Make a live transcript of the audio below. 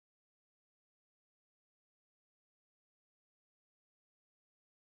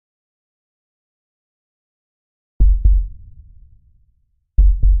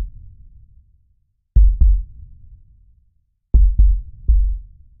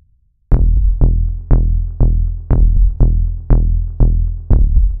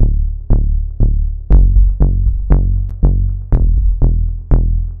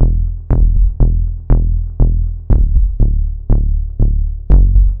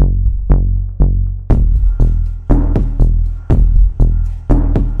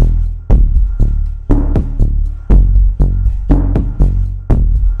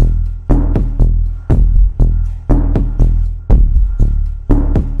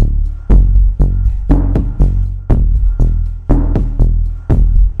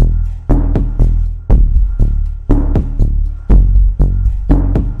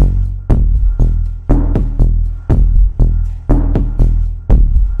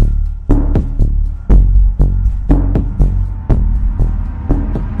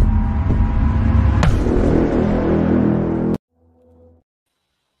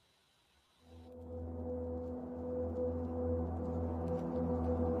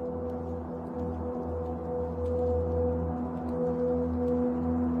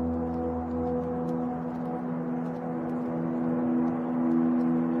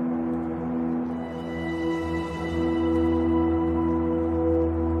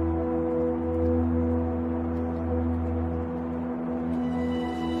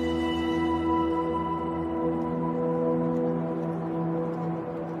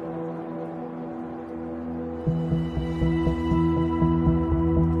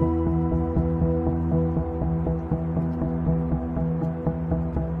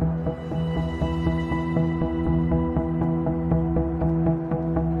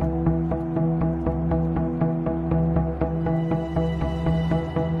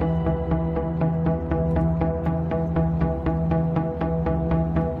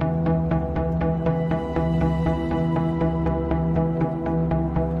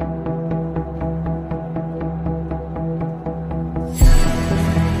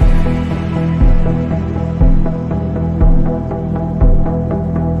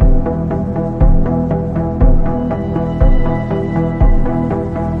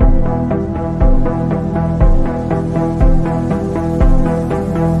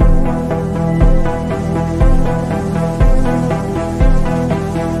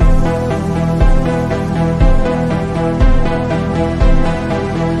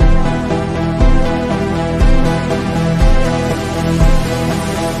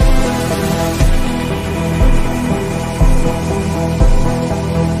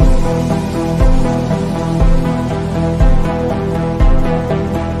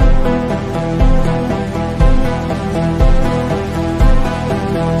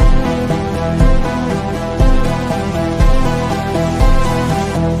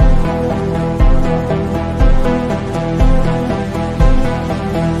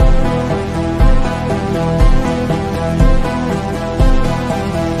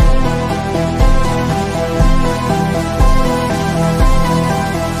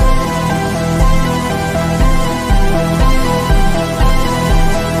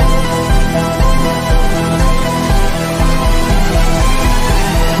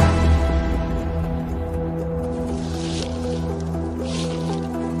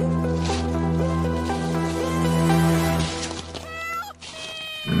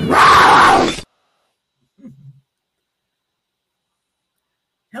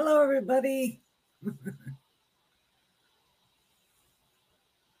Hello, everybody.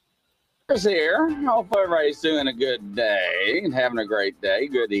 Here. Hope everybody's doing a good day and having a great day.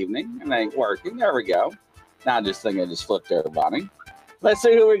 Good evening. And ain't working. There we go. Now I just think I just flipped everybody. Let's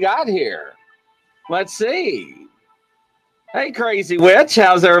see who we got here. Let's see. Hey, Crazy Witch.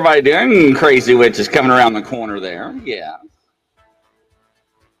 How's everybody doing? Crazy Witch is coming around the corner there. Yeah.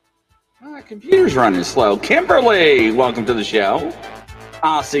 Computer's running slow. Kimberly, welcome to the show.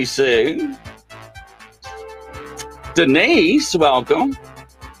 Aussie Sue. Denise, welcome.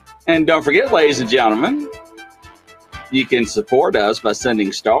 And don't forget, ladies and gentlemen, you can support us by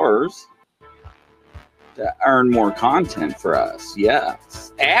sending stars to earn more content for us.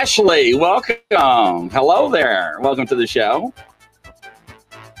 Yes. Ashley, welcome. Hello there. Welcome to the show.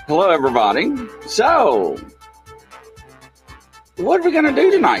 Hello, everybody. So, what are we going to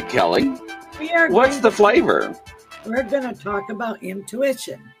do tonight, Kelly? What's the flavor? We're going to talk about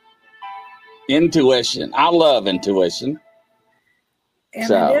intuition. Intuition. I love intuition.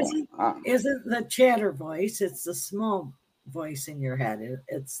 And it isn't the chatter voice. It's the small voice in your head.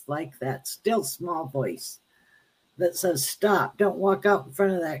 It's like that still small voice that says, stop, don't walk out in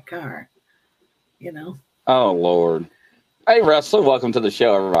front of that car. You know? Oh, Lord. Hey, Russell, welcome to the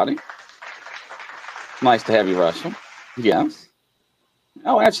show, everybody. Nice to have you, Russell. Yes.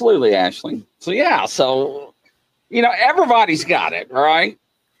 Oh, absolutely, Ashley. So, yeah, so, everybody's got it, right?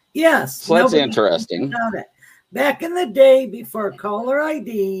 Yes. So that's interesting. Back in the day before caller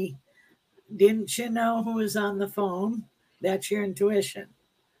ID, didn't you know who was on the phone? That's your intuition.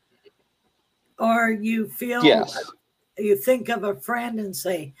 Or you feel, you think of a friend and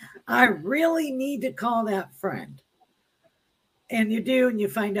say, I really need to call that friend. And you do, and you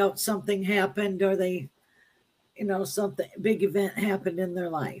find out something happened, or they, something big event happened in their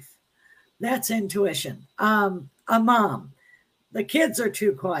life. That's intuition. A mom, the kids are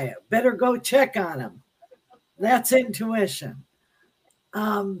too quiet. Better go check on them. That's intuition.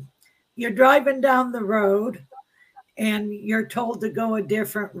 You're driving down the road and you're told to go a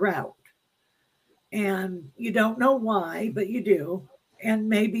different route. And you don't know why, but you do. And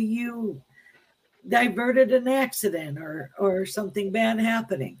maybe you diverted an accident or something bad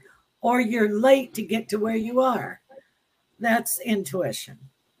happening. Or you're late to get to where you are. That's intuition.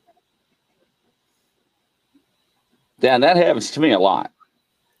 Yeah, that happens to me a lot.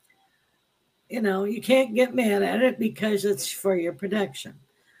 You can't get mad at it because it's for your protection.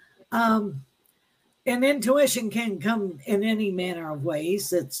 And intuition can come in any manner of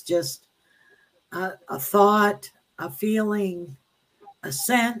ways. It's just a thought, a feeling, a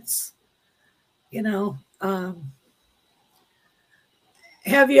sense. Have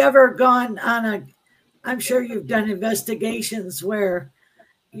you ever gone on I'm sure you've done investigations where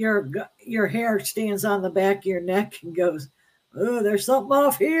your hair stands on the back of your neck and goes, oh, there's something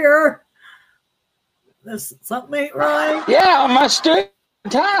off here. Something ain't right. Yeah, on my student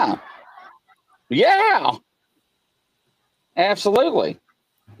time. Yeah, absolutely.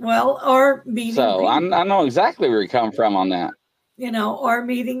 Well, or meeting people. I know exactly where you come from on that. Or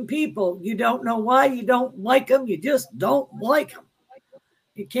meeting people. You don't know why you don't like them. You just don't like them.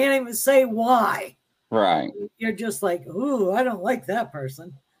 You can't even say why. Right. You're just like, ooh, I don't like that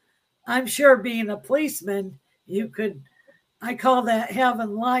person. I'm sure being a policeman, I call that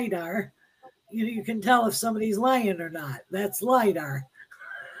having LIDAR. You can tell if somebody's lying or not. That's LIDAR.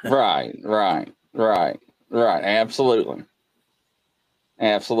 Right. Absolutely.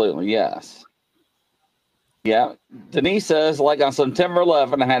 Yes. Yeah. Denise says, like on September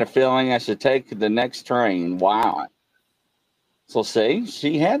 11, I had a feeling I should take the next train. Wow. So see,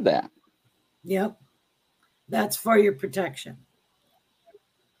 she had that. Yep. That's for your protection.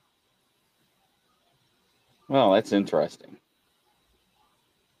 Well, that's interesting.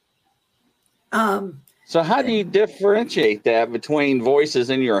 So how do you differentiate that between voices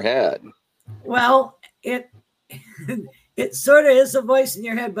in your head? Well, it sort of is a voice in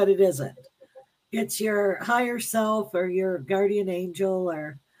your head, but it isn't. It's your higher self or your guardian angel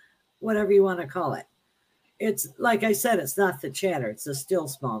or whatever you want to call it. It's like I said, it's not the chatter. It's a still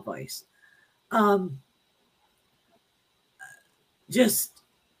small voice.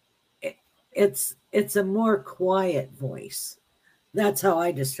 It's a more quiet voice. That's how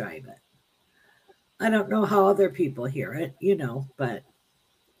I describe it. I don't know how other people hear it, but.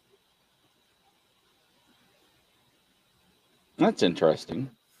 That's interesting.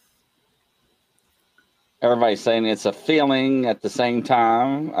 Everybody's saying it's a feeling at the same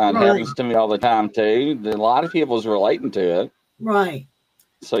time. It happens to me all the time, too. A lot of people's relating to it. Right.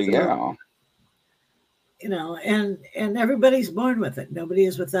 So yeah. And everybody's born with it. Nobody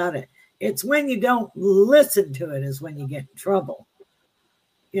is without it. It's when you don't listen to it is when you get in trouble.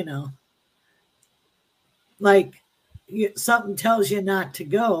 you know, like something tells you not to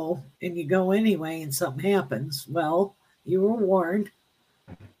go and you go anyway and something happens. Well, you were warned.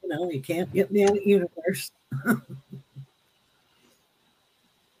 You know, you can't get mad at universe.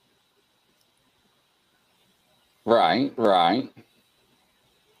 Right, right.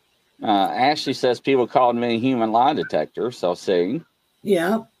 Ashley says people called me a human lie detector. So see.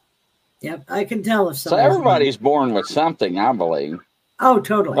 Yeah. Yep. I can tell if So somebody's everybody's lying. born with something, I believe. Oh,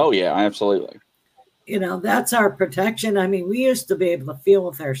 totally. Oh, yeah, absolutely. You know, that's our protection. I mean, we used to be able to feel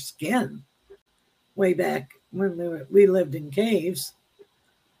with our skin way back when we lived in caves.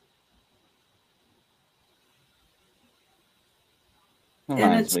 And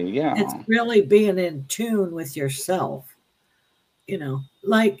Reminds me, yeah. it's really being in tune with yourself. You know,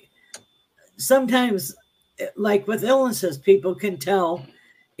 like sometimes, like with illnesses, people can tell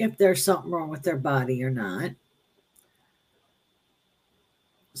if there's something wrong with their body or not.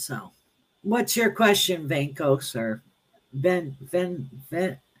 So, what's your question, Vankos or Vengen?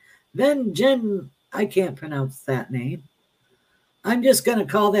 I can't pronounce that name. I'm just going to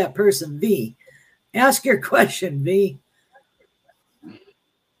call that person V. Ask your question, V.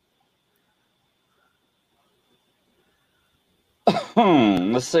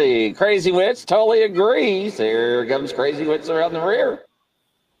 Let's see. Crazy Wits totally agrees. Here comes Crazy Wits around the rear.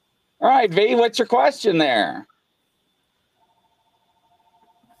 All right, V, what's your question there?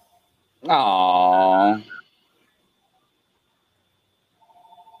 Oh,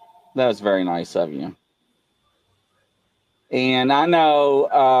 that was very nice of you. And I know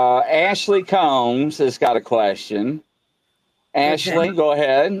Ashley Combs has got a question. Ashley, Okay. go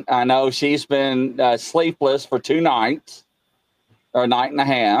ahead. I know she's been sleepless for 2 nights or a night and a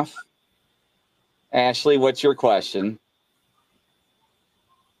half. Ashley, what's your question?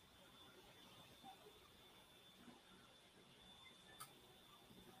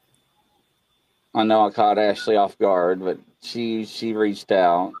 I know I caught Ashley off guard, but she reached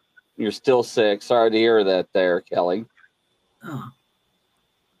out. You're still sick. Sorry to hear that there, Kelly. Oh.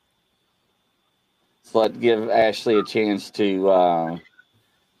 So let's give Ashley a chance to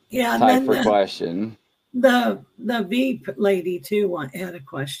Yeah, and type then her question. the V lady too had a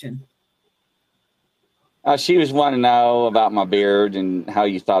question. She was wanting to know about my beard and how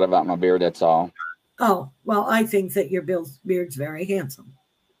you thought about my beard. That's all. Oh, well, I think that your beard's very handsome.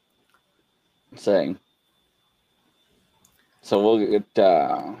 Saying. So we'll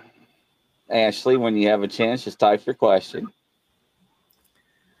get Ashley, when you have a chance, just type your question.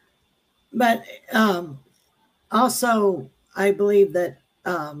 But also, I believe that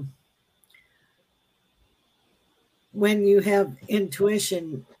when you have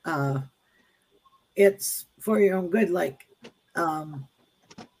intuition, it's for your own good. Like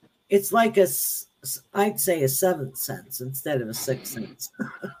it's like I'd say a 7th sense instead of a 6th sense.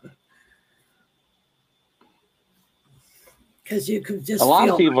 Because you can just a lot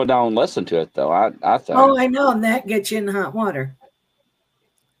feel. of people don't listen to it, though. I think. Oh, I know, and that gets you in hot water.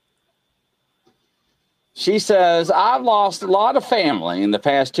 She says, I've lost a lot of family in the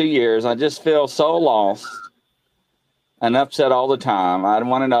past 2 years. I just feel so lost and upset all the time. I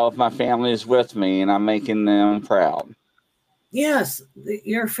want to know if my family is with me and I'm making them proud. Yes,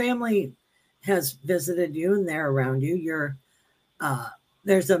 your family has visited you and they're around you.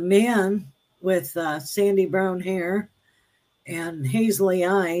 There's a man with sandy brown hair and hazily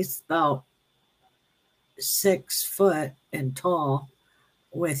eyes, about 6 foot and tall,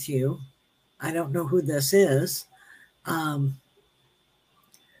 with you. I don't know who this is.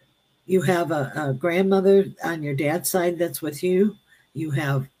 You have a grandmother on your dad's side that's with you. You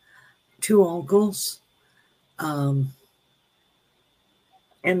have 2 uncles. And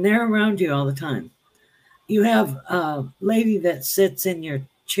they're around you all the time. You have a lady that sits in your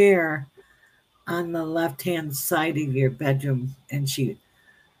chair on the left-hand side of your bedroom, and she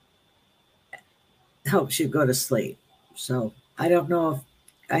helps you go to sleep. So I don't know if,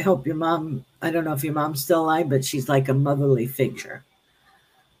 I hope your mom, I don't know if your mom's still alive, but she's like a motherly figure.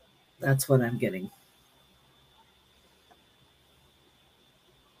 That's what I'm getting.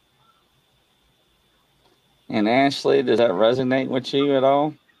 And Ashley, does that resonate with you at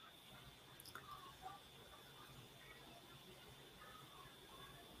all?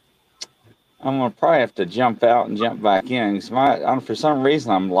 I'm going to probably have to jump out and jump back in because for some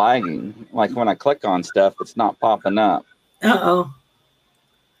reason I'm lagging. Like when I click on stuff, it's not popping up. Uh-oh.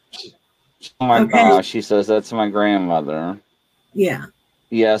 Oh my Okay. gosh, she says that's my grandmother. Yeah.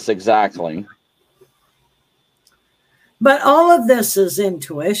 Yes, exactly. But all of this is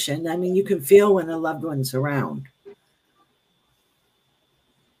intuition. I mean, you can feel when a loved one's around.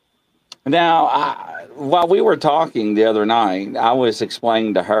 Now, while we were talking the other night, I was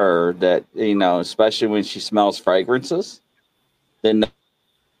explaining to her that, especially when she smells fragrances, then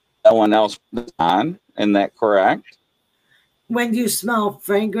no one else is on. Isn't that correct? When you smell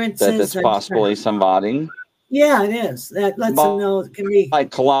fragrances, That it's possibly somebody. Yeah, it is. That lets them know it can be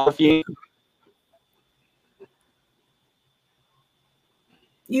like cologne.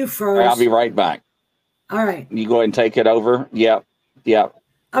 You froze. Right, I'll be right back. All right. You go ahead and take it over. Yep. Okay,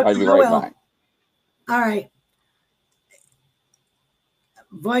 I'll be right back. All right.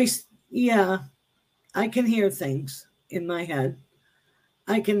 Voice, yeah. I can hear things in my head.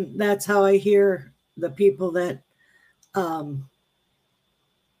 That's how I hear the people that are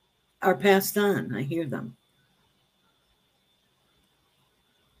passed on. I hear them.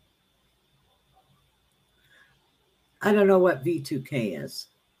 I don't know what V2K is.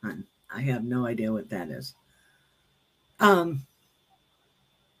 I have no idea what that is.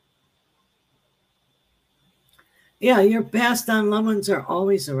 Yeah, your passed on loved ones are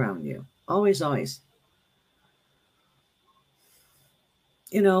always around you. Always, always.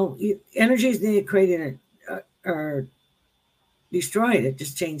 Energy is neither created or destroyed. It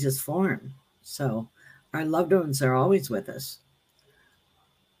just changes form. So our loved ones are always with us.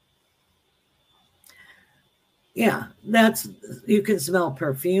 Yeah, you can smell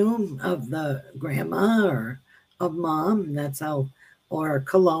perfume of the grandma or of mom. Or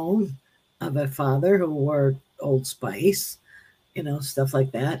cologne of a father who wore Old Spice, stuff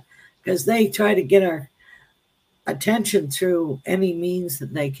like that. Because they try to get our attention through any means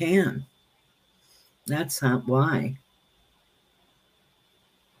that they can. That's not why.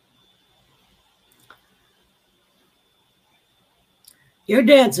 Your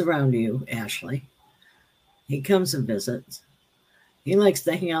dad's around you, Ashley. He comes and visits. He likes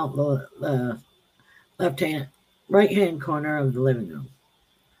to hang out the right-hand corner of the living room.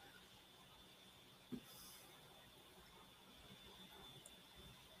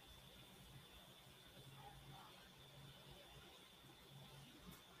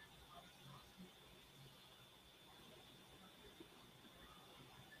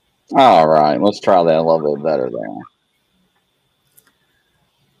 All right, let's try that a little bit better there.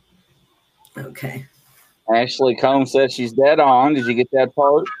 Okay. Ashley Combs said she's dead on. Did you get that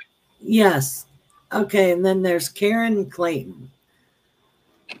part? Yes. Okay, and then there's Karen Clayton.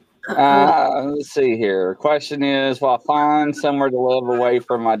 Let's see here. Question is, will I find somewhere to live away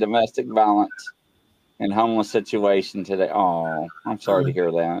from my domestic violence and homeless situation today? Oh, I'm sorry to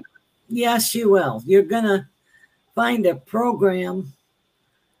hear that. Yes, you will. You're going to find a program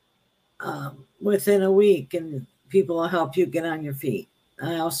within a week, and people will help you get on your feet.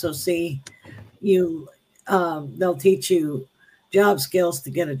 I also see they'll teach you job skills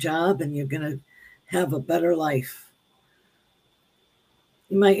to get a job, and you're going to have a better life.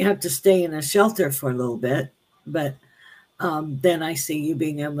 You might have to stay in a shelter for a little bit, but then I see you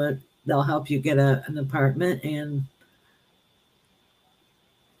being able to, they'll help you get an apartment, and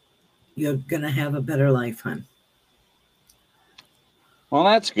you're going to have a better life, hon. Well,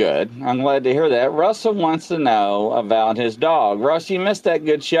 that's good. I'm glad to hear that. Russell wants to know about his dog. Russ, you missed that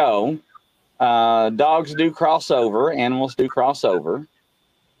good show. Dogs do cross over. Animals do cross over.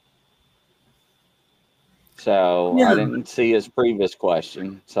 So yeah. I didn't see his previous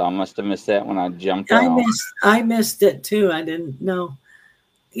question. So I must have missed that when I jumped out. I missed it too. I didn't know.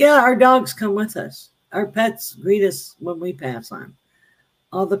 Yeah, our dogs come with us. Our pets greet us when we pass on.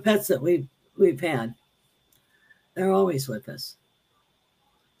 All the pets that we've had, they're always with us.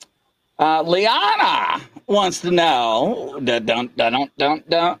 Liana wants to know,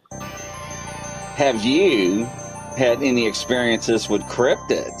 have you had any experiences with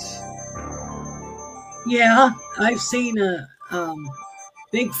cryptids? Yeah, I've seen a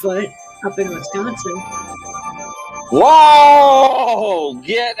Bigfoot up in Wisconsin. Whoa!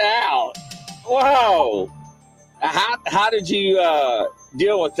 Get out! Whoa! How did you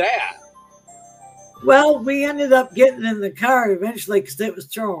deal with that? Well, we ended up getting in the car eventually because it was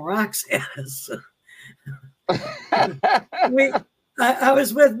throwing rocks at us. I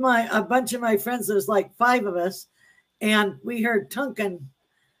was with a bunch of my friends. There was like 5 of us, and we heard tunking.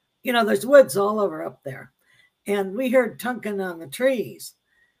 There's woods all over up there, and we heard tunking on the trees.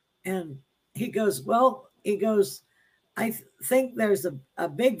 And he goes, I think there's a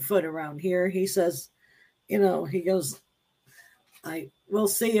Bigfoot around here. He says, he goes, we'll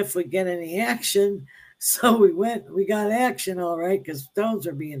see if we get any action. So we got action, all right, because stones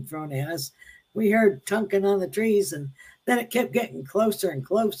are being thrown at us. We heard tunking on the trees, and then it kept getting closer and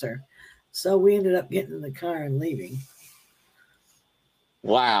closer. So we ended up getting in the car and leaving.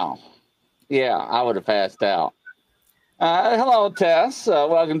 Wow. Yeah, I would have passed out. Hello, Tess.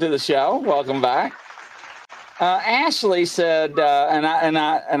 Welcome to the show. Welcome back. Ashley said, and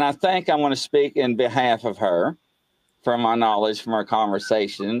I think I want to speak in behalf of her, from my knowledge from our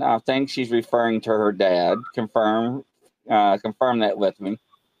conversation. I think she's referring to her dad. Confirm that with me.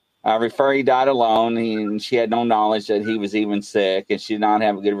 I refer he died alone, and she had no knowledge that he was even sick, and she did not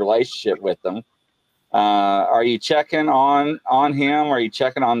have a good relationship with him. Are you checking on him? Are you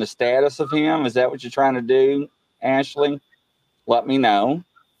checking on the status of him? Is that what you're trying to do, Ashley? Let me know.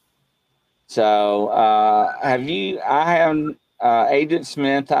 So, Agent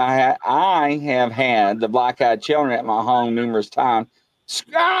Smith, I have had the black-eyed children at my home numerous times.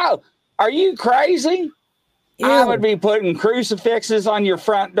 Oh, are you crazy? Ew. I would be putting crucifixes on your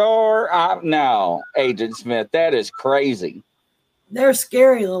front door. No, Agent Smith, that is crazy. They're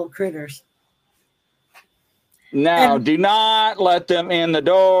scary little critters. No, do not let them in the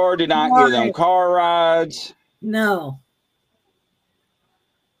door. Do not give them car rides. No.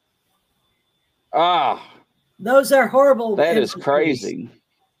 Ah. Those are horrible. That is crazy.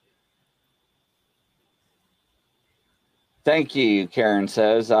 Thank you, Karen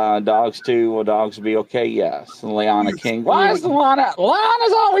says. Dogs too. Will dogs be okay? Yes. And Liana King. Why is Liana's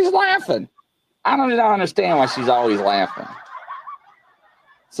always laughing? I don't understand why she's always laughing.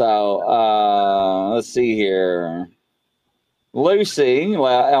 So, let's see here. Lucy,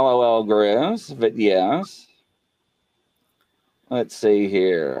 LOL Grizz, but yes. Let's see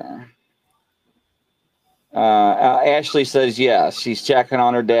here. Ashley says yes. She's checking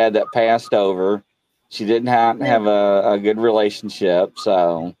on her dad that passed over. She didn't have a good relationship,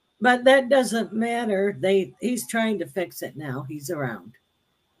 so. But that doesn't matter. He's trying to fix it now. He's around.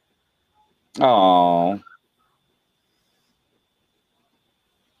 Oh.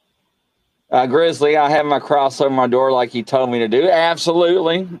 Grizzly, I have my cross over my door like you told me to do.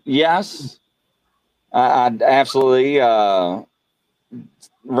 Absolutely. Yes. I'd absolutely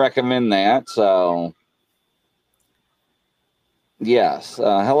recommend that. So, yes.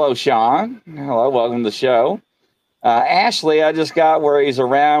 Hello, Sean. Hello. Welcome to the show. Ashley, I just got where he's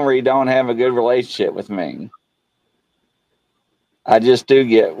around where you don't have a good relationship with me. I just do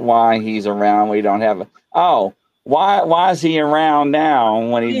get why he's around where you don't have a... Oh. Why is he around now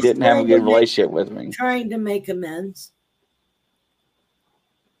when he didn't have a good relationship with me? Trying to make amends.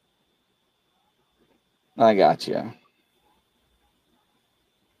 I got you.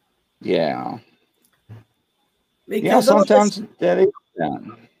 Yeah. Because sometimes that is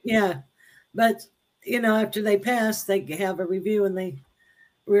done. Yeah. But, after they pass, they have a review and they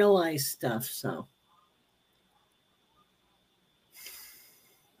realize stuff. So.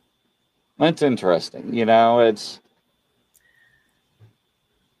 That's interesting.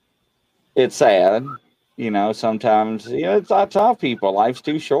 It's sad. Sometimes I tell people life's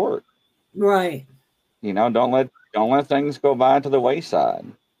too short. Right. Don't let things go by to the wayside.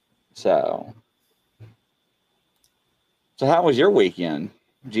 So how was your weekend?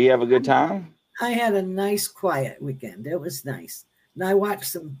 Did you have a good time? I had a nice, quiet weekend. It was nice. And I watched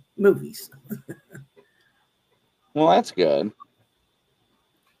some movies. Well, that's good.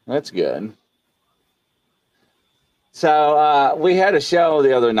 That's good. So we had a show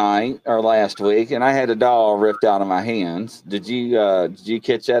the other night or last week, and I had a doll ripped out of my hands. Did you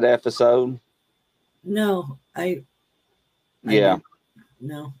catch that episode? No, yeah.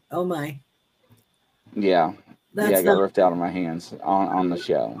 No. Oh my. Yeah. I got ripped out of my hands on the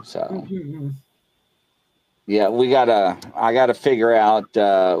show. So yeah, I gotta figure out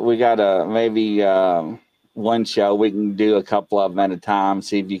we gotta maybe one show we can do a couple of them at a time,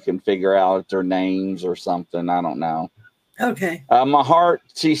 see if you can figure out their names or something. I don't know. Okay. My heart,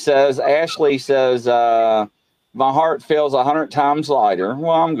 Ashley says my heart feels 100 times lighter.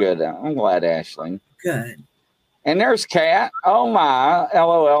 Well, I'm good. I'm glad, Ashley. Good. And there's Kat. Oh my,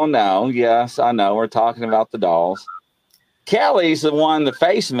 LOL. No, yes, I know. We're talking about the dolls. Kelly's the one the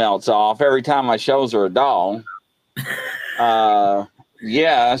face melts off every time I shows her a doll.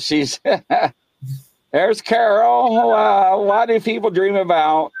 Yeah, she's. There's Carol. Why do people dream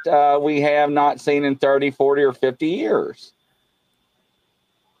about we have not seen in 30, 40, or 50 years?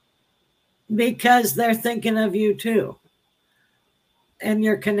 Because they're thinking of you too. And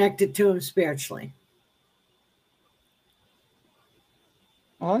you're connected to them spiritually.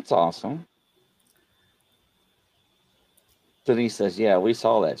 Well, that's awesome. Denise says, yeah, we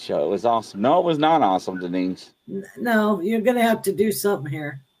saw that show. It was awesome. No, it was not awesome, Denise. No, you're going to have to do something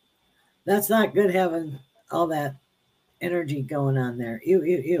here. That's not good having all that energy going on there.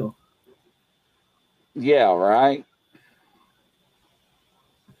 Ew. Yeah, right.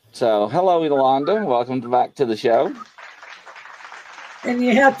 So, hello, Yolanda. Welcome back to the show. And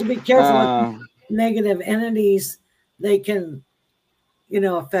you have to be careful with negative entities they can, you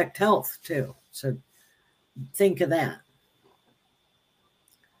know, affect health too. So think of that.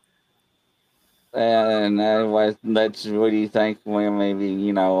 And that's what do you think? Well, maybe,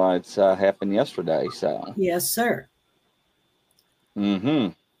 you know, it's happened yesterday. So Yes, sir. Mm-hmm.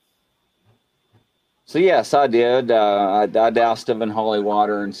 So yes, I did. I doused them in holy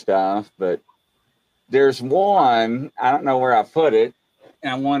water and stuff. But there's one, I don't know where I put it,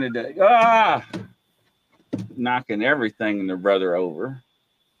 and I wanted to knocking everything in their brother over.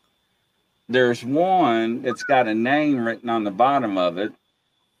 There's one that's got a name written on the bottom of it,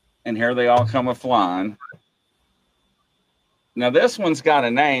 and here they all come a flying. Now this one's got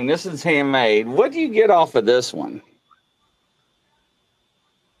a name. This is handmade. What do you get off of this one?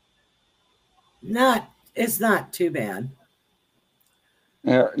 It's not too bad.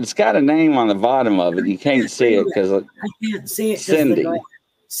 It's got a name on the bottom of it. You can't see it because I can't see it. Cindy.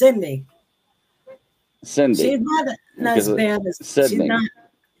 Cindy. Cindy. She's not as bad as Sydney. She's not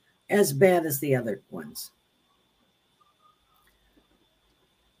as bad as the other ones.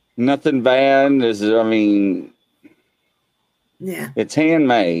 Nothing bad. I mean, yeah, it's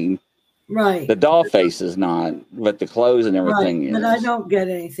handmade. Right. The doll face is not, but the clothes and everything is. But I don't get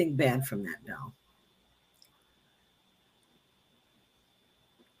anything bad from that doll.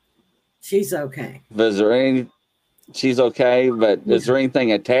 She's okay. Is there any? She's okay, but is there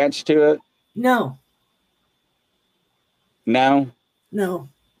anything attached to it? No. No. No,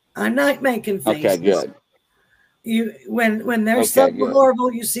 I'm not making faces. Okay, good. When there's something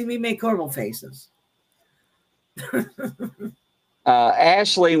horrible, you see me make horrible faces.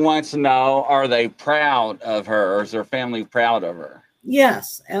 Ashley wants to know: are they proud of her, or is their family proud of her?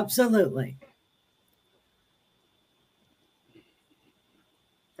 Yes, absolutely.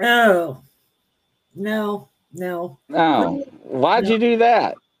 Oh, no. Oh, why'd you do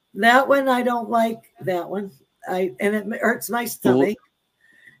that? That one I don't like. That one, and it hurts my stomach.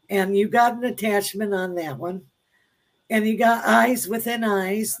 And you got an attachment on that one, and you got eyes within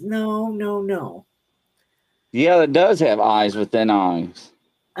eyes. No. Yeah, it does have eyes within eyes.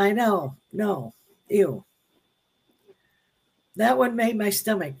 I know. No, ew. That one made my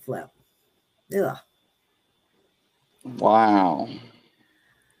stomach flip. Ugh. Wow.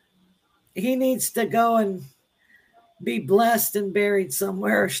 He needs to go and be blessed and buried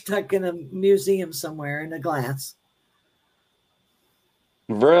somewhere, stuck in a museum somewhere in a glass.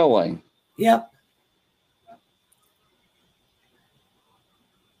 Really? Yep.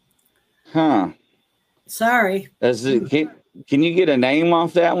 Huh. Sorry. Can you get a name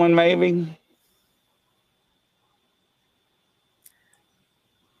off that one, maybe?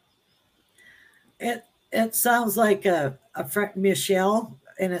 It sounds like a Michelle,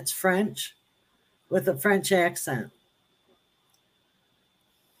 and it's French with a French accent.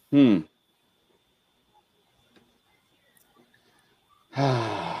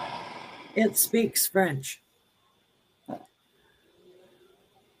 It speaks French.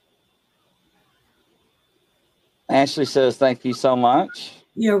 Ashley says, thank you so much.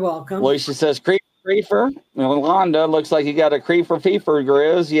 You're welcome. Lucia says, creeper. Yolanda, looks like you got a creeper peeper,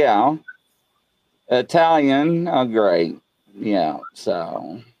 Grizz. Yeah. Italian. Oh, great. Yeah.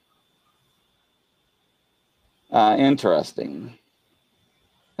 So, interesting.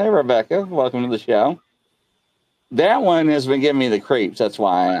 Hey, Rebecca. Welcome to the show. That one has been giving me the creeps. That's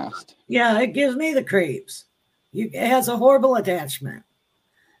why I asked. Yeah, it gives me the creeps. It has a horrible attachment.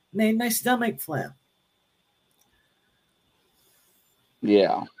 Made my stomach flip.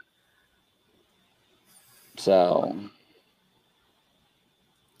 Yeah. So,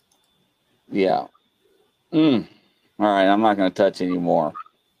 yeah. All right, I'm not going to touch anymore.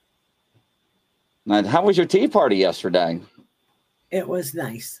 Now, how was your tea party yesterday? It was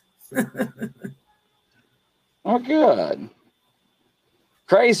nice. Oh, good.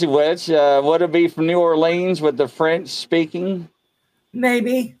 Crazy Witch, would it be from New Orleans with the French speaking?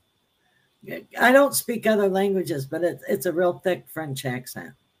 Maybe. I don't speak other languages, but it's a real thick French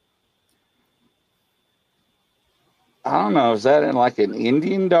accent. I don't know. Is that in like an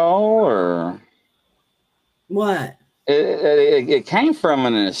Indian doll or what? It came from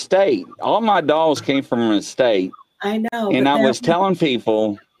an estate. All my dolls came from an estate. I know. And I was telling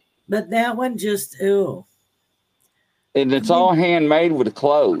people. But that one just, ooh. And it's all handmade with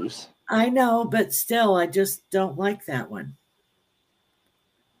clothes. I know, but still, I just don't like that one.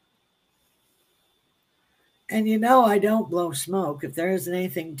 And you know, I don't blow smoke. If there isn't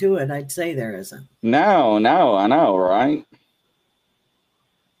anything to it, I'd say there isn't. No, I know, right?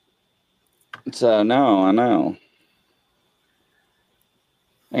 So, no, I know.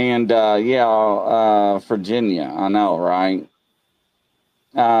 And, Virginia, I know, right?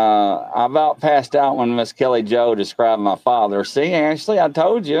 I about passed out when Miss Kelly Jo described my father. See, Ashley, I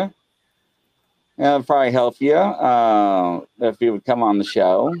told you. It'll probably help you if you would come on the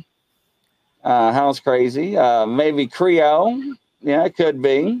show. House Crazy. Maybe Creole. Yeah, it could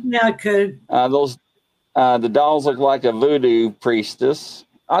be. Yeah, it could. The dolls look like a voodoo priestess.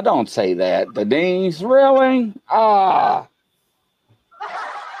 I don't say that. Denise, really?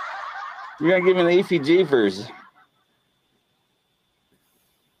 You're going to give me the Eefy Jeepers.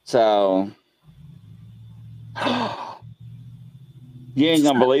 So, you ain't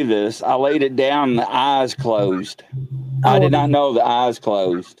going to believe this. I laid it down and the eyes closed. I did not know the eyes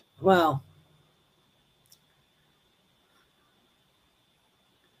closed. Wow.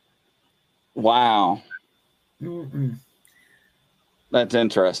 Wow. Mm-mm. That's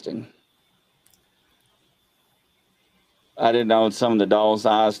interesting. I didn't know some of the dolls'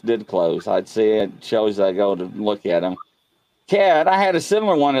 eyes did close. I'd see it shows I go to look at them. Cat, I had a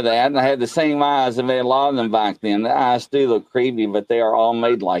similar one of that, and I had the same eyes. I made a lot of them back then. The eyes do look creepy, but they are all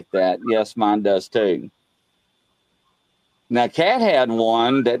made like that. Yes, mine does too. Now, Cat had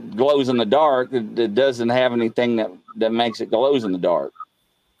one that glows in the dark that doesn't have anything that makes it glows in the dark.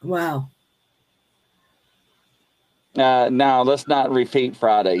 Wow. Now, let's not repeat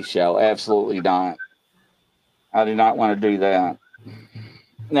Friday's show. Absolutely not. I do not want to do that.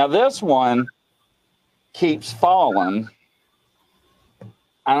 Now, this one keeps falling.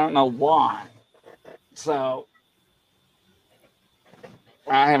 I don't know why. So,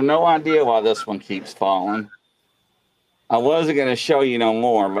 I have no idea why this one keeps falling. I wasn't going to show you no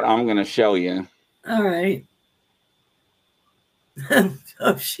more, but I'm going to show you. All right.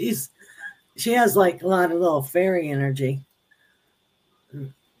 Oh, she has like a lot of little fairy energy.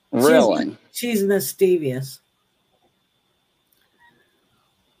 Really? She's mischievous.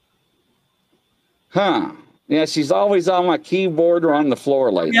 Huh. Yeah, she's always on my keyboard or on the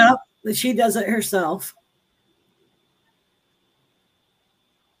floor lately. Yep, she does it herself.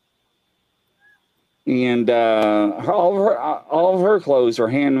 And all of her clothes are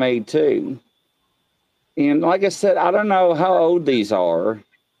handmade too. And like I said, I don't know how old these are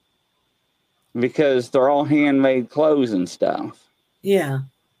because they're all handmade clothes and stuff. Yeah.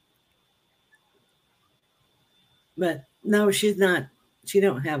 But no, she's not. She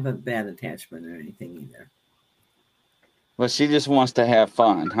don't have a bad attachment or anything either. Well, she just wants to have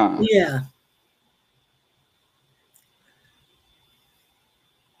fun, huh? Yeah.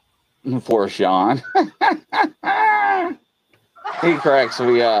 Poor Sean. He cracks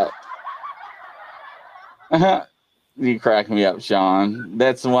me up. You crack me up, Sean.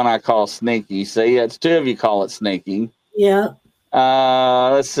 That's the one I call sneaky. See, it's two of you call it sneaky. Yeah.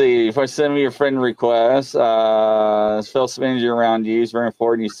 Let's see. If I send me your friend request, Phil spins you around you. It's very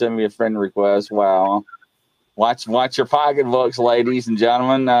important you send me a friend request. Wow. Watch your pocketbooks, ladies and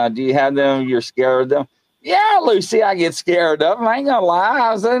gentlemen. Do you have them? You're scared of them? Yeah, Lucy, I get scared of them. I ain't gonna lie.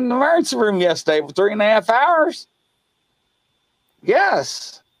 I was in the emergency room yesterday for 3.5 hours.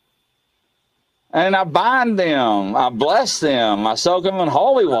 Yes. And I bind them. I bless them. I soak them in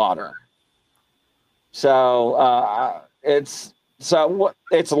holy water. So it's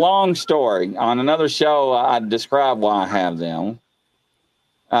a long story. On another show, I describe why I have them.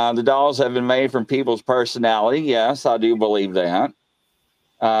 The dolls have been made from people's personality. Yes, I do believe that.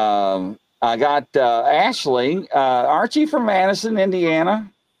 I got Ashley. Aren't you from Madison, Indiana?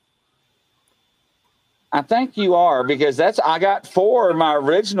 I think you are because I got 4 of my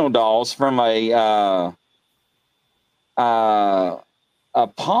original dolls from a pawn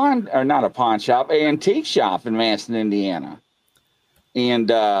or not a pawn shop, an antique shop in Madison, Indiana. And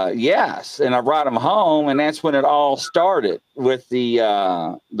yes, and I brought them home, and that's when it all started with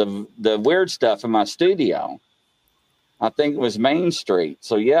the weird stuff in my studio. I think it was Main Street.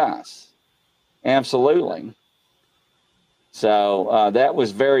 So yes, absolutely. So that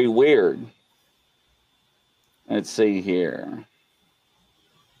was very weird. Let's see here.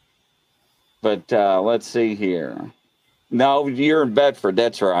 But let's see here. No, you're in Bedford.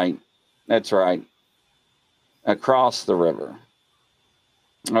 That's right. That's right. Across the river.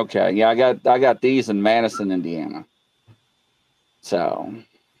 Okay. Yeah, I got these in Madison, Indiana. So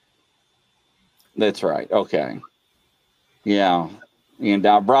that's right. Okay. Yeah. And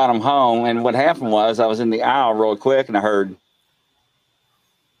I brought them home. And what happened was I was in the aisle real quick and I heard,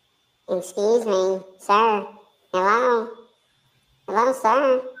 "Excuse me, sir. Hello? Hello,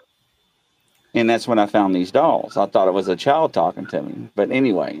 sir." And that's when I found these dolls. I thought it was a child talking to me. But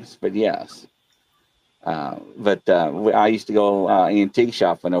anyways, but yes. I used to go antique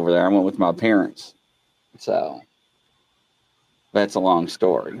shopping over there. I went with my parents. So that's a long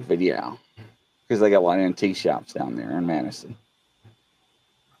story. But yeah. Because they got a lot of antique shops down there in Madison.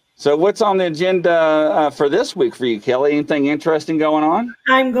 So what's on the agenda for this week for you, Kelly? Anything interesting going on?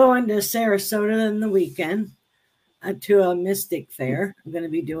 I'm going to Sarasota in the weekend to a mystic fair. I'm going to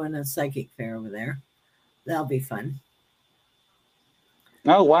be doing a psychic fair over there. That'll be fun.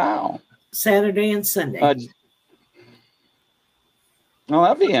 Oh, wow. Saturday and Sunday. Well,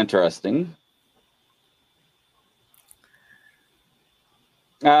 that'd be interesting.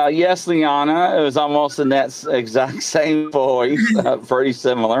 Yes, Liana, it was almost in that exact same voice, pretty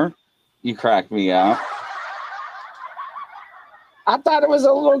similar. You cracked me up. I thought it was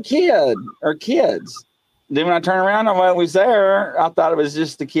a little kid or kids. Then when I turned around and what was there, I thought it was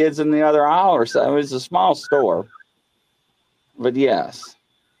just the kids in the other aisle or so. It was a small store. But yes.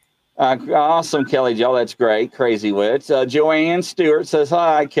 Awesome, Kelly Joe. That's great. Crazy Witch. Joanne Stewart says,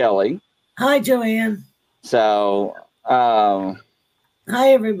 hi, Kelly. Hi, Joanne. So, hi,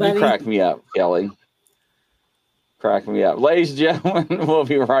 everybody. You crack me up, Kelly. Crack me up. Ladies and gentlemen, we'll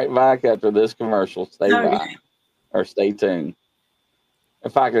be right back after this commercial. Stay by or stay tuned.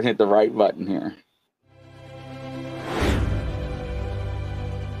 If I could hit the right button here.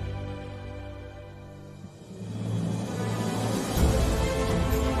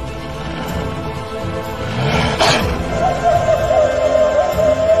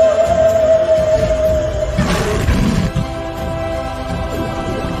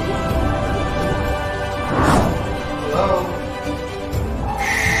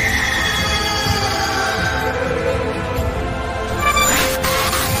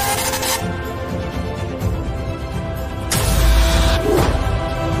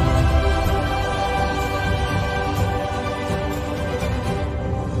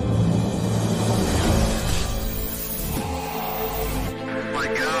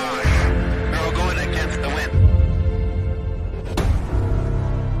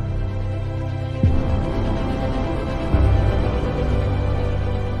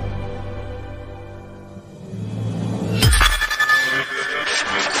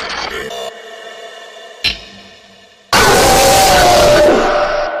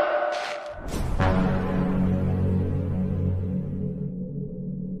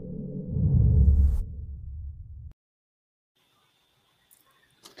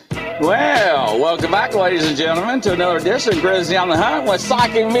 Well, welcome back, ladies and gentlemen, to another edition of Grizzly on the Hunt with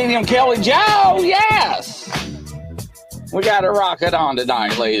Psychic Medium Kelly Joe. Yes! We got to rock it on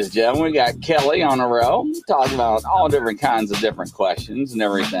tonight, ladies and gentlemen. We got Kelly on a row, talking about all different kinds of different questions and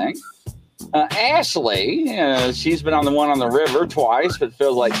everything. Ashley, she's been on the one on the river twice, but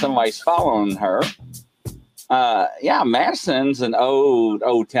feels like somebody's following her. Yeah, Madison's an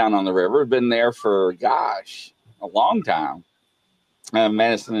old town on the river. Been there for, gosh, a long time.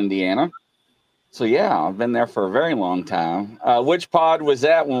 Madison, Indiana. So, yeah, I've been there for a very long time. Which pod was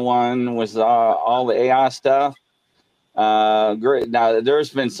that one? Was all the AI stuff? Great. Now, there's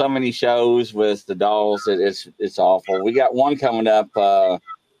been so many shows with the dolls that it's awful. We got one coming up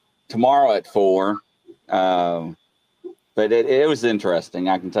tomorrow at 4. But it was interesting,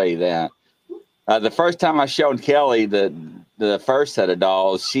 I can tell you that. The first time I showed Kelly the first set of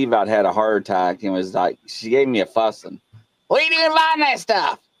dolls, she about had a heart attack and was like, she gave me a fussing. What are you doing buying that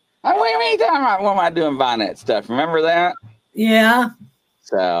stuff? What are you talking about? What am I doing buying that stuff? Remember that? Yeah.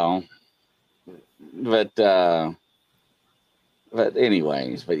 So, but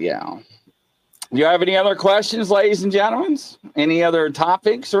anyways, but yeah. Do you have any other questions, ladies and gentlemen? Any other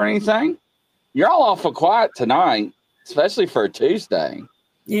topics or anything? You're all awful quiet tonight, especially for a Tuesday.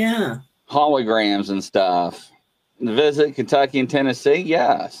 Yeah. Holograms and stuff. Visit Kentucky and Tennessee?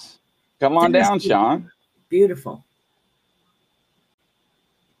 Yes. Come on down, Sean. Beautiful.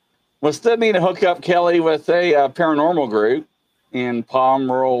 We'll still need to hook up Kelly with a paranormal group in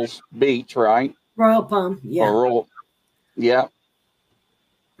Palm Rolls Beach, right? Royal Palm, yeah. Or yeah.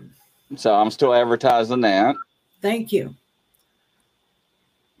 So I'm still advertising that. Thank you.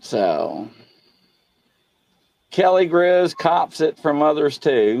 So Kelly Grizz cops it from others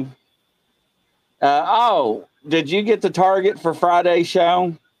too. Oh, did you get the target for Friday's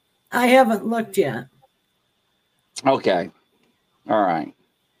show? I haven't looked yet. Okay. All right.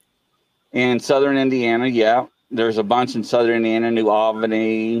 In Southern Indiana, yeah. There's a bunch in Southern Indiana, New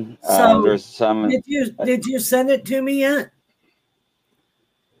Albany. So there's some. Did you send it to me yet?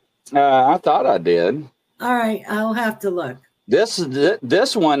 I thought I did. All right, I'll have to look. This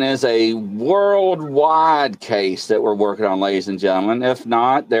one is a worldwide case that we're working on, ladies and gentlemen. If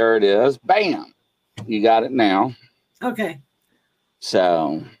not, there it is. Bam. You got it now. Okay.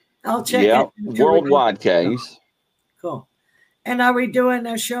 So I'll check it. Worldwide case. Cool. And are we doing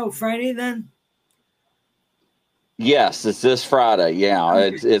a show Friday then? Yes, it's this Friday. Yeah,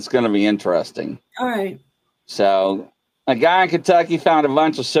 okay. It's going to be interesting. All right. So A guy in Kentucky found a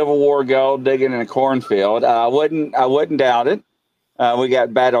bunch of Civil War gold digging in a cornfield. I wouldn't doubt it. We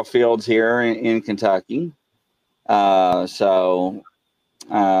got battlefields here in Kentucky. Yes.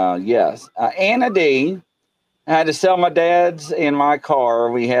 Anna D. I had to sell my dad's and my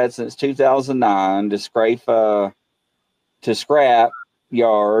car we had since 2009 to scrap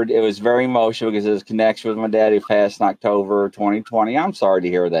yard. It was very emotional because his connection with my dad who passed in October 2020. I'm sorry to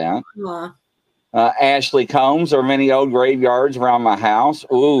hear that. Ashley Combs, or many old graveyards around my house.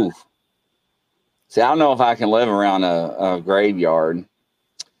 Ooh. See, I don't know if I can live around a graveyard.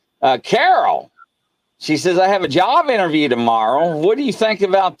 Carol, she says, I have a job interview tomorrow. What do you think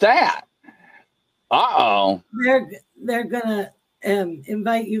about that? Uh-oh. They're going to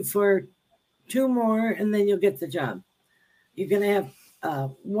invite you for 2 more, and then you'll get the job. You're going to have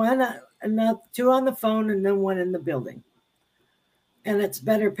 2 on the phone and then 1 in the building. And it's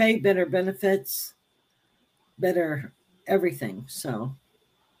better pay, better benefits, better everything. So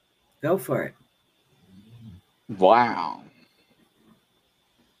go for it. Wow.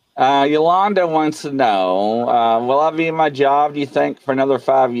 Yolanda wants to know, will I be in my job, do you think, for another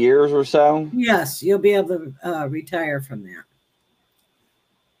 5 years or so? Yes, you'll be able to retire from that.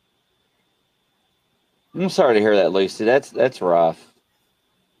 I'm sorry to hear that, Lucy. That's rough.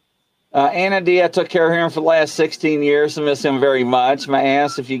 Anna D, I took care of him for the last 16 years. I miss him very much. I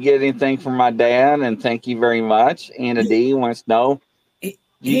asked if you get anything from my dad, and thank you very much. Anna D wants to know, do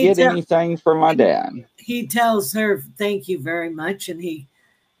you get anything from my dad? He tells her thank you very much, and he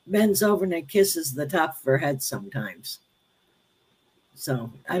bends over and kisses the top of her head sometimes.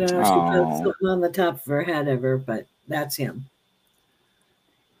 So I don't know if she puts something on the top of her head ever, but that's him.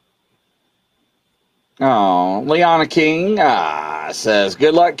 Oh, Liana King says,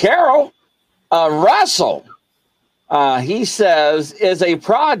 good luck, Carol. Russell, he says, is a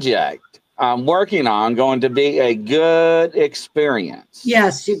project I'm working on going to be a good experience?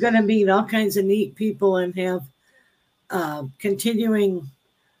 Yes, you're going to meet all kinds of neat people and have continuing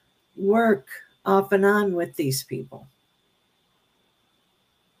work off and on with these people.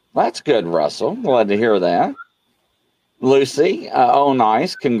 That's good, Russell. Glad to hear that. Lucy, oh,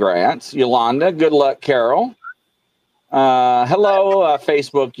 nice. Congrats. Yolanda, good luck, Carol. Hello,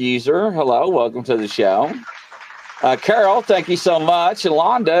 Facebook user. Hello, welcome to the show. Carol, thank you so much.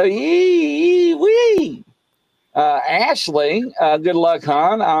 Yolanda, wee. Ashley, good luck,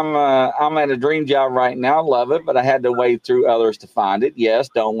 hon. I'm at a dream job right now. Love it, but I had to wade through others to find it. Yes,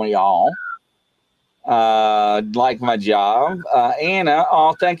 don't we all? Like my job. Anna,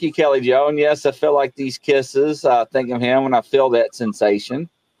 oh, thank you, Kelly Jo. And yes, I feel like these kisses. Think of him when I feel that sensation.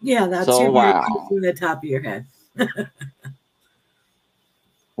 Yeah, that's your kissing the top of your head.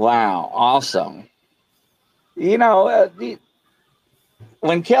 Wow, awesome. You know,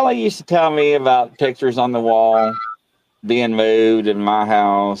 when Kelly used to tell me about pictures on the wall being moved in my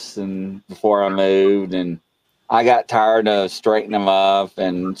house and before I moved, and I got tired of straightening them up,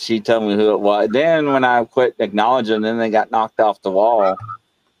 and she told me who it was. Then when I quit acknowledging them, they got knocked off the wall.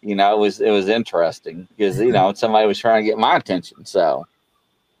 You know, it was interesting because, you know, somebody was trying to get my attention. So,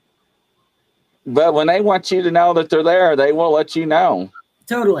 but when they want you to know that they're there, they will let you know.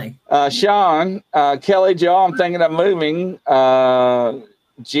 Totally. Sean, Kelly Jo, I'm thinking of moving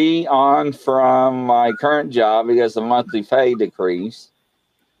G on from my current job because the monthly pay decreased.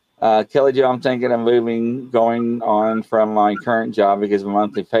 Kelly Jo, I'm thinking of going on from my current job because of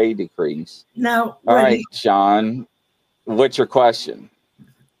monthly pay decrease. Now, all right, Sean, what's your question?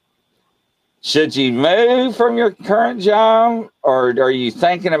 Should you move from your current job, or are you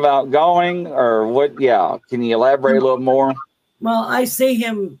thinking about going, or what? Yeah, can you elaborate a little more? Well, I see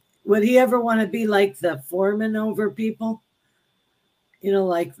him. Would he ever want to be like the foreman over people? You know,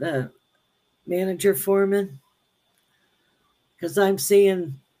 like the manager foreman? Because I'm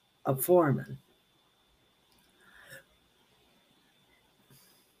seeing a foreman.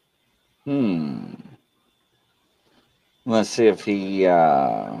 Let's see if he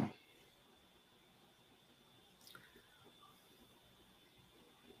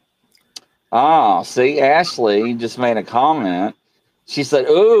see, Ashley just made a comment. She said,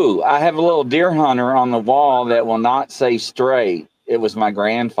 ooh, I have a little deer hunter on the wall that will not say straight. It was my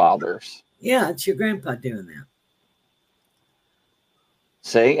grandfather's. Yeah, it's your grandpa doing that.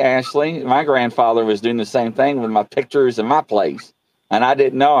 See, Ashley, my grandfather was doing the same thing with my pictures in my place. And I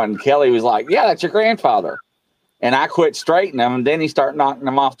didn't know. And Kelly was like, yeah, that's your grandfather. And I quit straightening them. And then he started knocking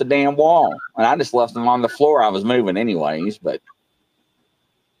them off the damn wall. And I just left them on the floor. I was moving anyways. But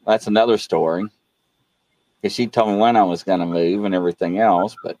that's another story. Because she told me when I was going to move and everything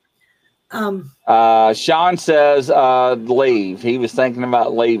else. But Sean says leave. He was thinking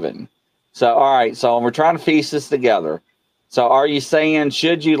about leaving. So, all right. So we're trying to piece this together. So are you saying,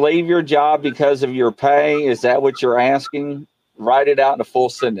 should you leave your job because of your pay? Is that what you're asking? Write it out in a full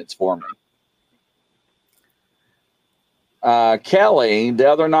sentence for me. Kelly,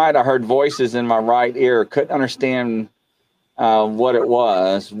 the other night I heard voices in my right ear. Couldn't understand what it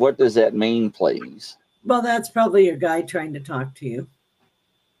was. What does that mean, please? Well, that's probably your guy trying to talk to you.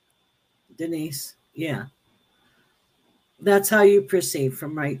 Denise, yeah. That's how you perceive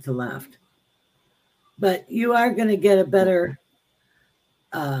from right to left. But you are going to get a better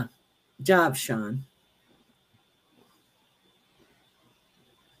job, Sean.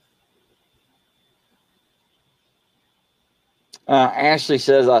 Ashley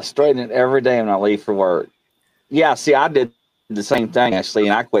says, I straighten it every day when I leave for work. Yeah, see, I did the same thing, Ashley,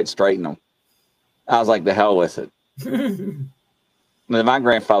 and I quit straightening them. I was like, the hell with it. My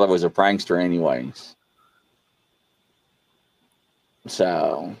grandfather was a prankster anyways.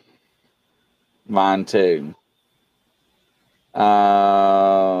 So, mine too.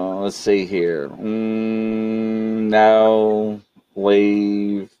 Let's see here. No,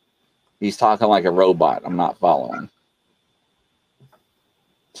 leave. He's talking like a robot. I'm not following.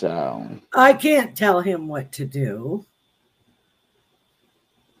 So I can't tell him what to do.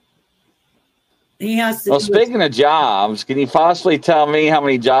 He has to. Well, speaking of jobs, can you possibly tell me how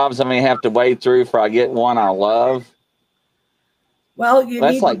many jobs I may have to wade through before I get one I love? Well,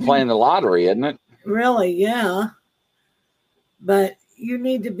 that's like playing the lottery, isn't it? Really, yeah. But you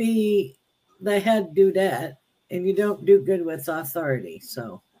need to be the head dudette, and you don't do good with authority.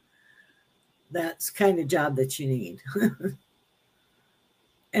 So that's kind of job that you need.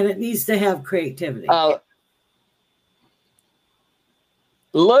 And it needs to have creativity.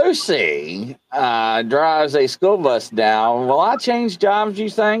 Lucy drives a school bus now. Will I change jobs, you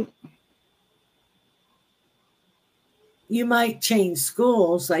think? You might change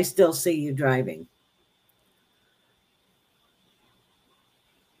schools. I still see you driving.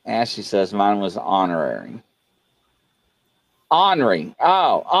 Ashley says mine was honorary. Honorary.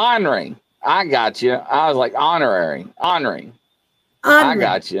 Oh, honorary. I got you. I was like honorary. Honorary. I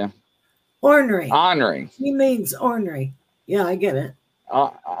got you. Ornery. Honorary. He means ornery. Yeah, I get it.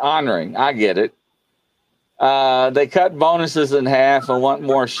 Honoring. I get it. They cut bonuses in half and want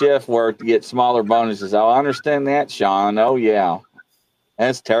more shift work to get smaller bonuses. I understand that, Sean. Oh, yeah.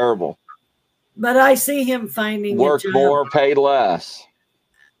 That's terrible. But I see him finding work more, pay less.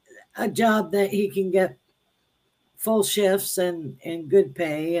 A job that he can get full shifts and good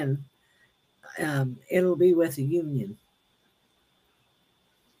pay, and it'll be with a union.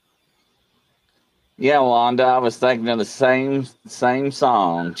 Yeah, Wanda, I was thinking of the same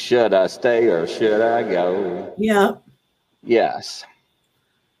song. Should I stay or should I go? Yeah. Yes.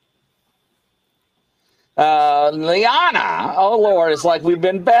 Liana, oh Lord, it's like we've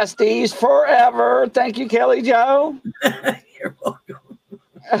been besties forever. Thank you, Kelly Joe. You're welcome.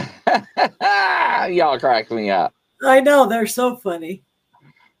 Y'all crack me up. I know, they're so funny.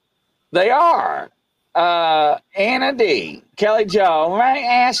 They are. Anna D. Kelly Joe, may I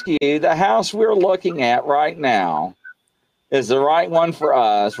ask you, the house we're looking at right now is the right one for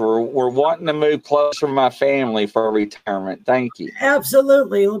us. We're wanting to move closer to my family for retirement. Thank you.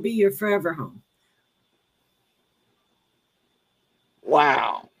 Absolutely. It'll be your forever home.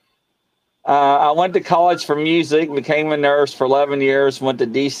 Wow. I went to college for music, became a nurse for 11 years, went to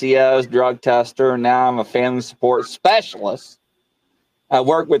DCS, drug tester, and now I'm a family support specialist. I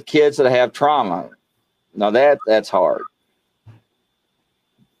work with kids that have trauma. Now that's hard.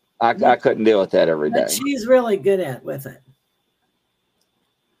 I couldn't deal with that every day. But she's really good with it.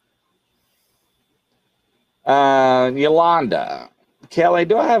 Yolanda. Kelly,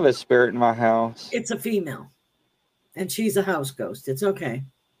 do I have a spirit in my house? It's a female. And she's a house ghost. It's okay.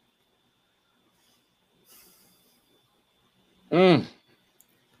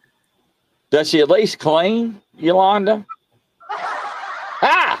 Does she at least clean, Yolanda?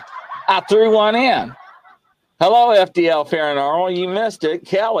 I threw one in. Hello, FDL Paranormal. You missed it.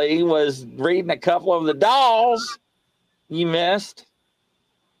 Kelly was reading a couple of the dolls you missed.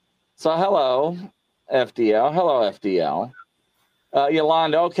 So hello, FDL. Hello, FDL.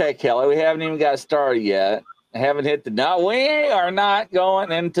 Yolanda, okay, Kelly, we haven't even got started yet. Haven't hit the... No, we are not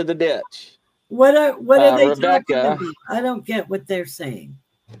going into the ditch. What are they Rebecca, talking about? I don't get what they're saying.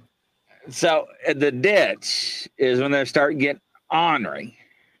 So the ditch is when they start getting ornery.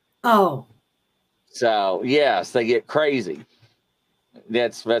 Oh. So yes, they get crazy.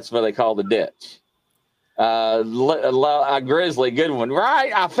 That's what they call the ditch. Grizzly, good one.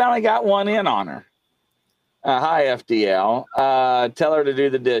 Right, I finally got one in on her. Hi, FDL. Tell her to do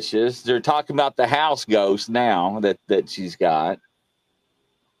the dishes. They're talking about the house ghost now that she's got.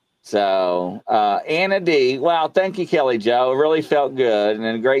 So, Anna D. Wow, thank you, Kelly Joe. It really felt good, and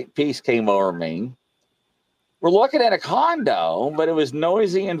a great peace came over me. We're looking at a condo, but it was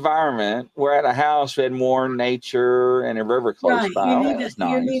noisy environment. We're at a house that had more nature and a river close Right. by. That's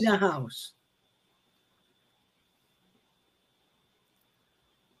nice. You need a house.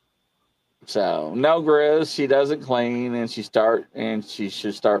 So no Grizz, she doesn't clean, and she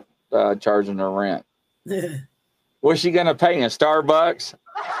should start charging her rent. What's she gonna pay in Starbucks?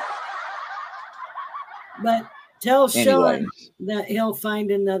 But tell Sean that he'll find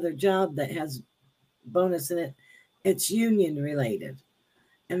another job that has bonus in it. It's union related,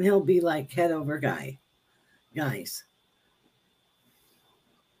 and he'll be like head over guys.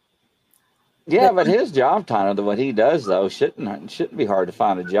 Yeah, but his job title, what he does though, shouldn't be hard to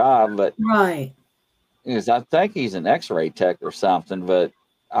find a job. But right, because I think he's an X-ray tech or something. But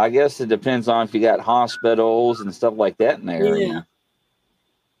I guess it depends on if you got hospitals and stuff like that in there. Yeah.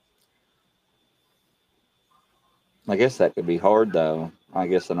 I guess that could be hard though. I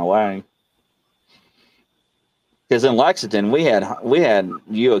guess in a way. Because in Lexington we had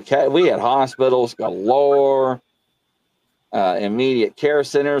hospitals galore, immediate care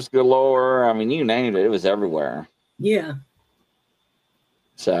centers galore. I mean, you named it; it was everywhere. Yeah.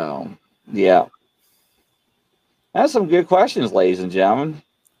 So, yeah, that's some good questions, ladies and gentlemen.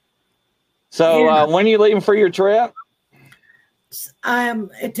 So, when are you leaving for your trip?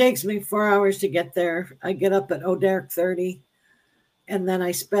 It takes me 4 hours to get there. I get up at 30, and then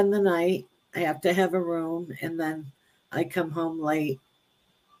I spend the night. I have to have a room, and then I come home late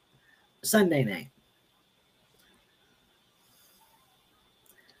Sunday night.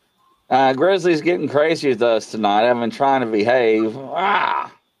 Grizzly's getting crazy with us tonight. I've been trying to behave. Well,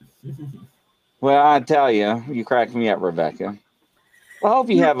 I tell you, you crack me up, Rebecca. Well, I hope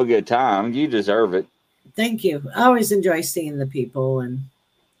you have a good time. You deserve it. Thank you. I always enjoy seeing the people and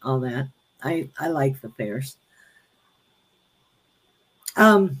all that. I like the fairs.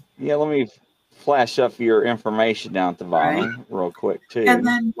 Yeah, let me flash up your information down at the bottom real quick, too. And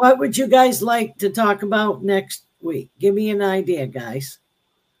then what would you guys like to talk about next week? Give me an idea, guys.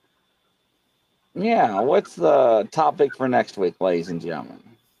 Yeah, what's the topic for next week, ladies and gentlemen?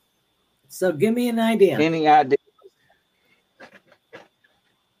 So give me an idea. Any idea?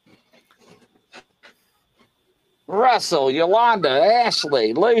 Russell, Yolanda,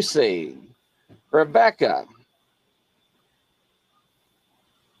 Ashley, Lucy, Rebecca.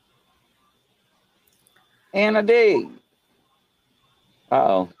 Anna D.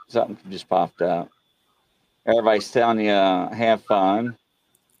 Uh-oh, something just popped up. Everybody's telling you have fun.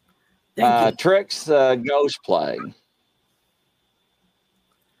 Tricks ghost play.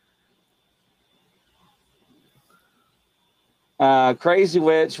 Crazy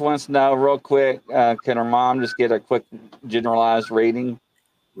Witch wants to know real quick, can her mom just get a quick generalized reading?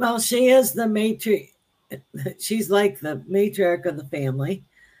 Well, she is the matriarch. She's like the matriarch of the family.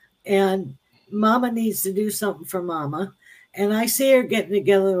 And Mama needs to do something for Mama. And I see her getting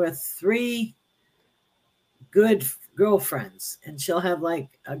together with 3 good girlfriends. And she'll have like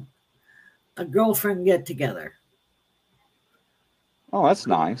a girlfriend get together. Oh, that's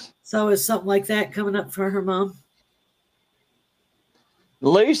nice. So is something like that coming up for her mom?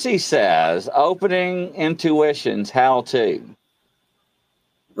 Lucy says, opening intuitions, how to?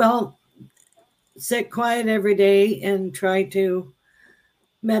 Well, sit quiet every day and try to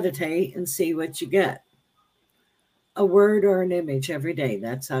meditate and see what you get. A word or an image every day.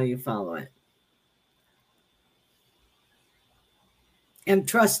 That's how you follow it. And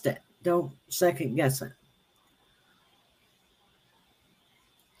trust it. Don't second guess it.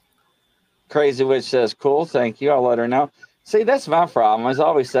 Crazy Witch says, cool, thank you. I'll let her know. See, that's my problem. I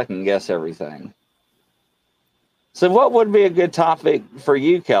always second guess everything. So what would be a good topic for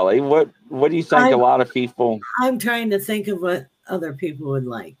you, Kelly? What do you think a lot of people... I'm trying to think of what other people would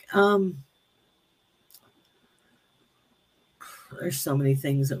like. There's so many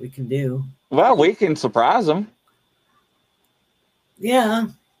things that we can do. Well, we can surprise them. Yeah.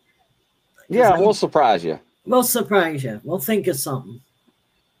 Yeah, we'll surprise you. We'll surprise you. We'll think of something.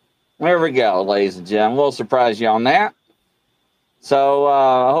 There we go, ladies and gentlemen. We'll surprise you on that. So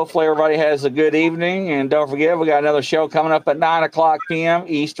hopefully everybody has a good evening. And don't forget, we got another show coming up at 9 o'clock p.m.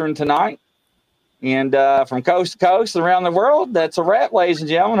 Eastern tonight. And from coast to coast around the world, that's a wrap, ladies and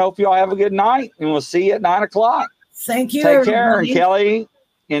gentlemen. Hope you all have a good night. And we'll see you at 9 o'clock. Thank you, Take care. And Kelly,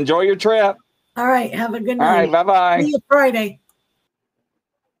 enjoy your trip. All right. Have a good night. All right. Bye-bye. See you Friday.